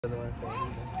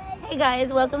Hey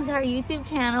guys, welcome to our YouTube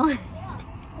channel.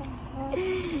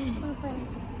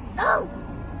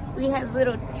 We have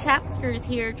little chapsters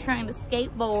here trying to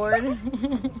skateboard.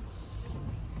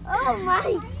 Oh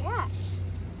my gosh.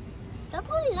 Stop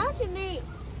holding on to me.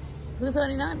 Who's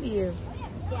holding on to you?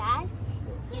 Dad.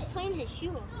 He's playing his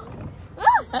shoe.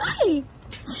 Hi!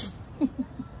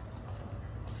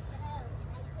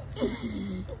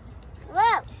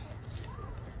 Look.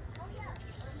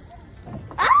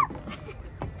 Ah!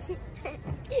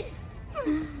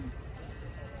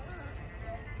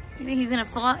 You think he's gonna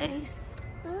fall, Ace?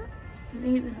 You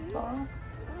think he's gonna fall?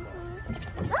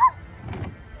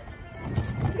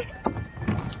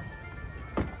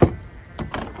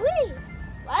 Wait,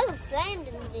 why is sand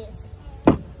in this?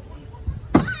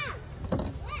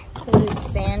 Because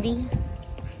it's sandy.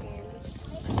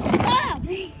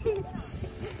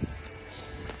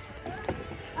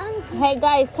 Hey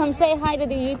guys, come say hi to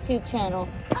the YouTube channel.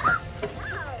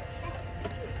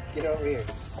 Get over here.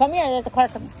 Come here, there's a car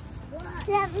coming.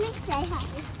 Let me say hi.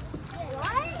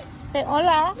 What? Say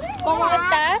hola. ¿Cómo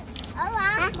estás?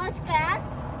 Hola, ¿cómo estás?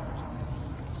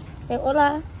 Say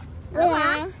hola.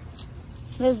 Hola.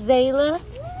 Miss Zayla.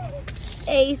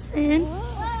 Asen.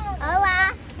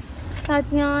 Hola.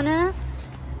 Tatiana.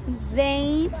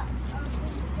 Zane.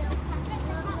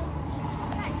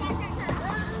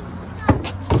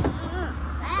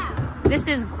 This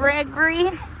is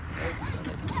Gregory.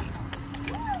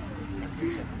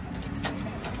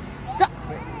 So,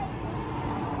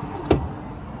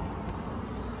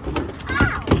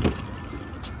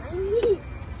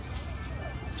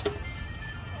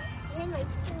 My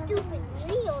stupid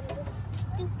knee on this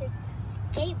stupid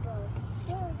skateboard.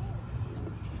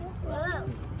 Whoa.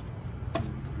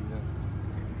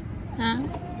 huh?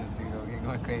 You're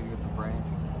going crazy with the brain.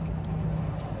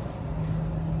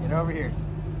 Get over here.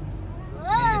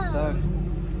 Whoa.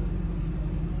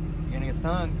 You're gonna get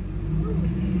stung.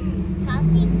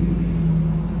 Tati.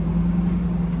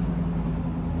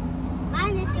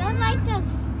 Man, it feels like the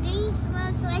sting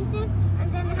smells like this, and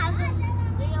then it has the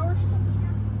little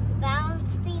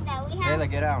bounce thing that we have. Taylor,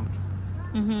 get down.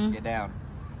 Mm-hmm. Get down.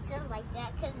 It feels like that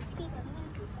because it's keeping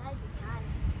moving from side to side.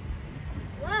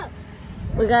 Whoa.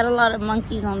 We got a lot of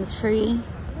monkeys on the tree.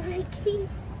 Monkey.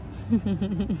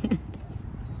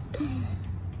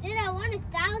 Dude, I want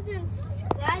 1,000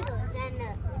 subscribers and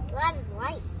a lot of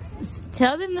likes.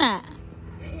 Tell them that.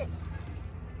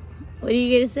 What are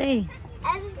you gonna say?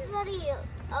 Everybody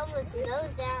almost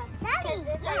knows that. Because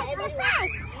it's like everybody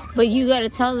wants But you gotta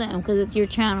tell them because it's your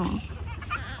channel. to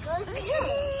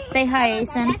Say hi,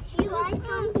 Asen. That's you,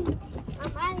 iPhone.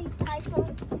 I'm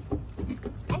iPhone.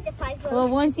 I said iPhone. Well,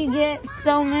 once you get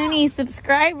so many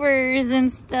subscribers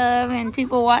and stuff and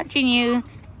people watching you,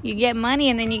 you get money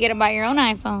and then you get to buy your own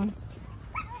iPhone.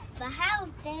 But how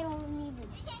if they don't even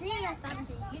see us on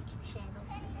the YouTube channel?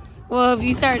 Well, if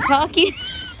you start talking,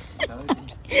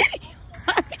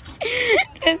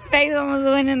 his face almost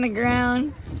went in the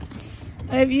ground.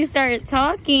 If you start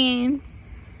talking,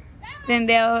 then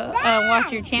they'll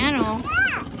watch your channel.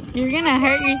 You're gonna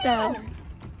hurt yourself.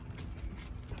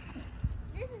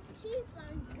 This is keep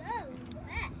on going.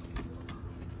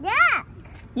 Yeah.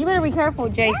 You better be careful,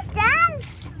 Jace. Dad,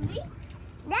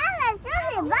 let's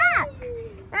show me back.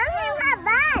 Let me have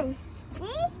back.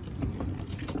 See?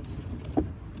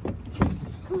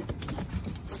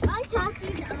 I'm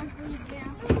talking to Uncle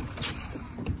now.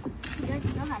 He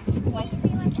doesn't know how to play.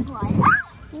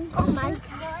 Oh my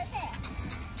God.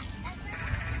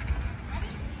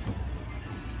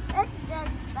 That's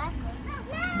just backwards.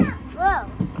 Whoa.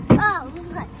 Oh,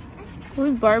 look.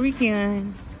 Who's barbecuing?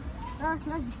 Oh, it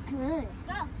smells good.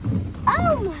 Go.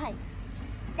 Oh my.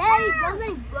 Daddy, don't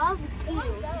make barbecue. It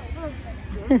smells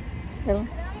good. So,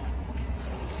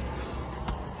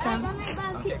 Daddy, don't make Don't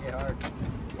barbecue. take it hard.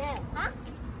 No. Huh?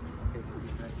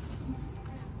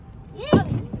 Yeah.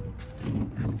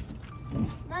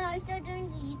 Mom, are you still doing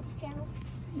the YouTube channel?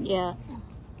 yeah.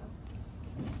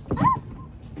 Oh,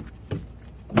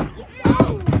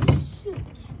 shoot.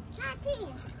 Daddy.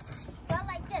 Go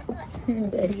like this. Look.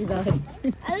 Daddy's out.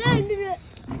 I learned to do it.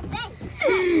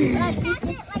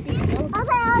 Okay,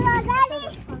 hold on, Daddy.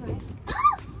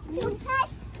 Oh, you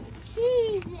touch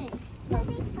cheese. Oh,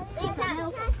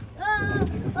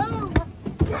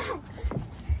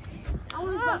 I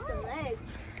want to get the leg.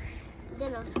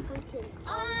 Then I'll freaking.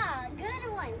 Ah, good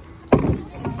one.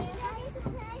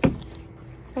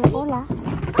 Say hola.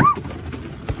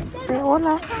 Say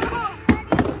hola.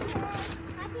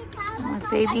 My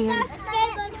baby here.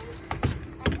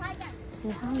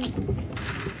 Say hi.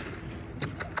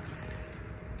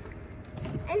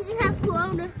 And you have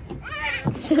Corona.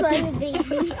 Shut Corona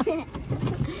baby.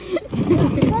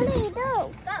 What do you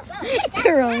do?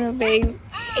 Corona, babe.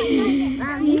 You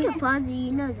can pause it,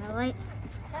 you know that, right?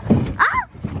 Ah!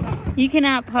 You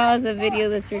cannot pause a video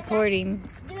that's recording.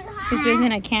 This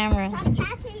isn't a camera.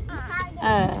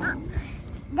 Dad!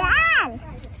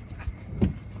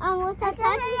 What's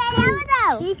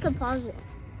that? She could pause it.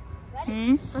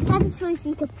 Hmm? What's that this one?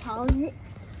 She could pause it.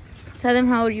 Tell them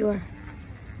how old you are.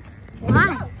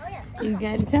 Why? You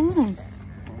gotta tell them.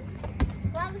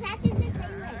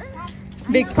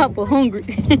 Big Papa hungry.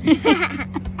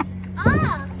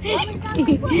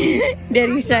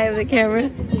 Daddy's shy of the camera.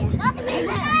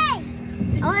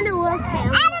 I want to look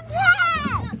now.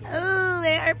 Oh,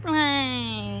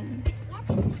 airplane.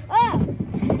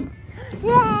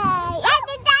 Yay! And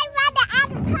the dive on the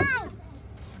other plane.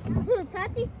 Who,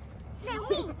 Tati? No,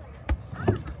 me.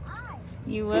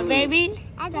 You what, baby?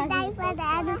 And the dive on the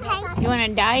other plane. You wanna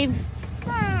dive? I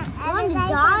want to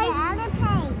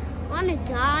dive. Want to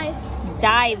dive?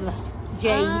 Dive,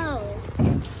 Jay. Oh.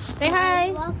 Say hi.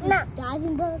 No.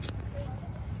 Diving boat.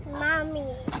 Mommy.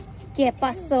 ¿Qué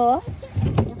pasó?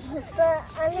 But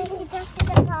I need to go to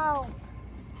the pool.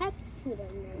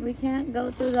 We can't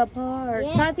go through the park.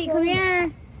 Yeah, Tati, come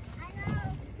here.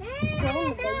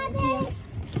 Daddy.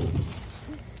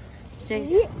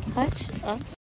 Jason, hush up.